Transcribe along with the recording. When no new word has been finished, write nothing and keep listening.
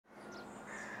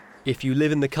If you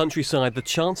live in the countryside, the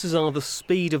chances are the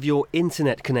speed of your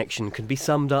internet connection can be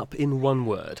summed up in one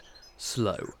word: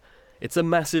 slow. It's a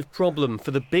massive problem. For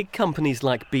the big companies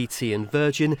like BT and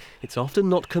Virgin, it's often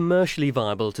not commercially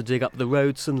viable to dig up the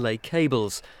roads and lay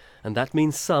cables, and that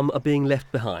means some are being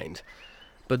left behind.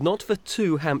 But not for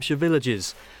two Hampshire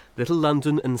villages. Little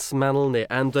London and Smannel near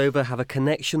Andover have a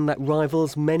connection that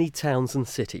rivals many towns and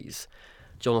cities.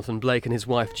 Jonathan Blake and his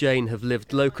wife Jane have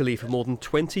lived locally for more than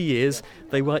 20 years.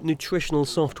 They write nutritional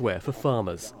software for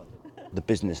farmers. The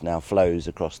business now flows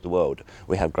across the world.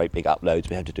 We have great big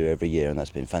uploads we have to do every year, and that's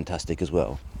been fantastic as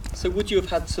well. So would you have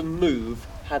had to move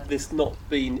had this not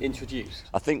been introduced?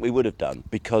 I think we would have done,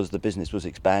 because the business was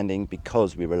expanding,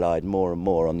 because we relied more and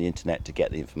more on the internet to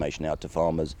get the information out to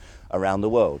farmers around the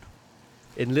world.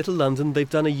 In Little London, they've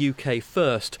done a UK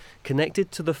first,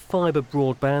 connected to the fibre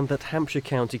broadband that Hampshire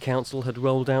County Council had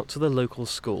rolled out to the local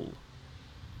school.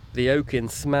 The Oak in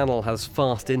Smannel has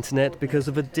fast internet because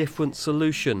of a different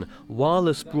solution: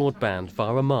 wireless broadband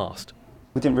via a mast.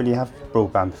 We didn't really have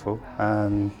broadband before.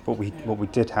 What we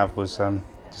did have was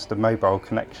just a mobile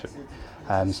connection.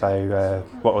 So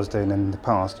what I was doing in the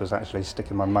past was actually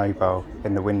sticking my mobile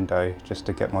in the window just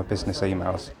to get my business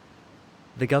emails.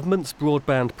 The government's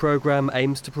broadband programme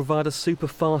aims to provide a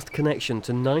super-fast connection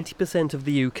to 90% of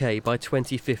the UK by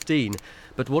 2015.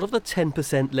 But what of the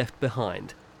 10% left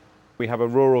behind? We have a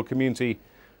rural community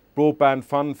broadband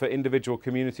fund for individual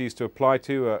communities to apply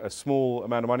to, a small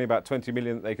amount of money, about 20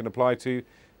 million that they can apply to.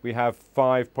 We have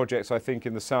 5 projects, I think,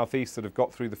 in the southeast that have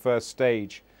got through the first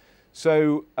stage.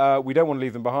 So we don't want to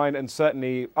leave them behind, and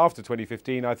certainly after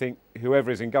 2015, I think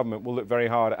whoever is in government will look very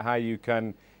hard at how you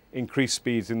can increase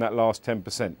speeds in that last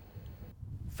 10%.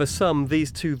 For some,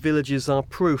 these two villages are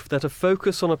proof that a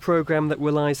focus on a programme that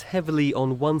relies heavily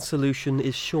on one solution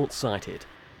is short-sighted.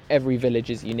 Every village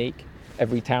is unique,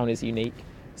 every town is unique,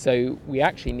 so we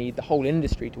actually need the whole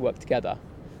industry to work together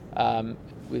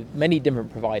with many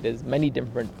different providers, many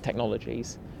different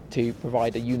technologies to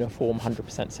provide a uniform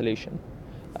 100% solution.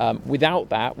 Without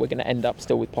that, we're going to end up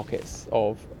still with pockets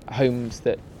of homes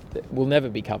that will never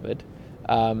be covered.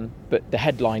 But the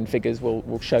headline figures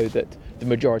will show that the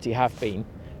majority have been,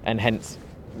 and hence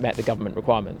met the government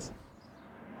requirements.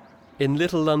 In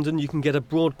Little London, you can get a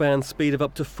broadband speed of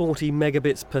up to 40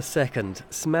 megabits per second.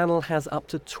 Smannel has up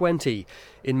to 20.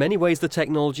 In many ways, the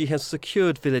technology has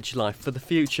secured village life for the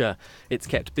future. It's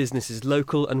kept businesses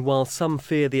local, and while some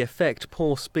fear the effect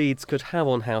poor speeds could have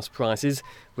on house prices,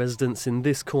 residents in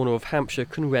this corner of Hampshire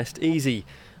can rest easy.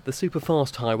 The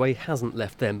superfast highway hasn't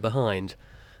left them behind.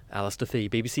 Alistair Fee,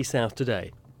 BBC South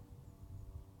Today.